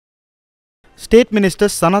State Minister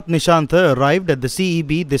Sanath Nishantha arrived at the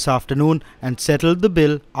CEB this afternoon and settled the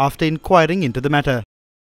bill after inquiring into the matter.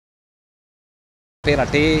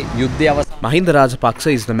 Namal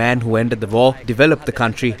Rajapaksa is the man who ended the war, developed the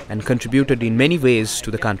country and contributed in many ways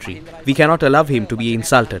to the country. We cannot allow him to be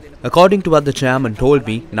insulted. According to what the chairman told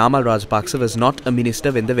me, Namal Rajapaksa was not a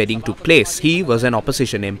minister when the wedding took place. He was an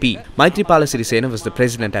opposition MP. Maithripala Sirisena was the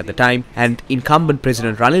president at the time and incumbent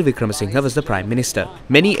President Ranil Wickremesinghe was the Prime Minister.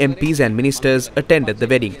 Many MPs and ministers attended the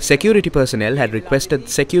wedding. Security personnel had requested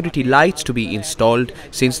security lights to be installed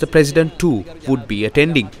since the President too would be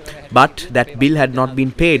attending. But that bill had not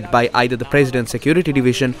been paid by either the President's Security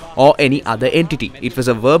Division or any other entity. It was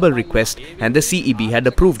a verbal request and the CEB had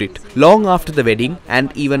approved it. Long after the wedding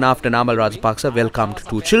and even after Namal Rajapaksa welcomed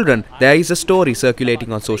two children, there is a story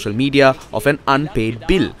circulating on social media of an unpaid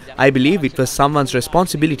bill. I believe it was someone's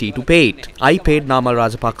responsibility to pay it. I paid Namal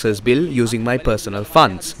Rajapaksa's bill using my personal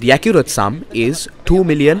funds. The accurate sum is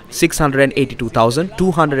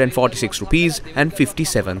 2,682,246 rupees and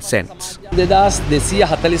 57 cents.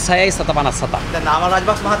 2246යි 757. දැන් නාමල්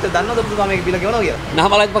රාජපක්ෂ මහත්තයා දන්නවද ඔබතුමා මේක බිල ගෙවනවා කියලා?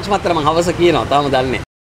 නාමල් රාජපක්ෂ මහත්තයා මම හවස කියනවා තාම දන්නේ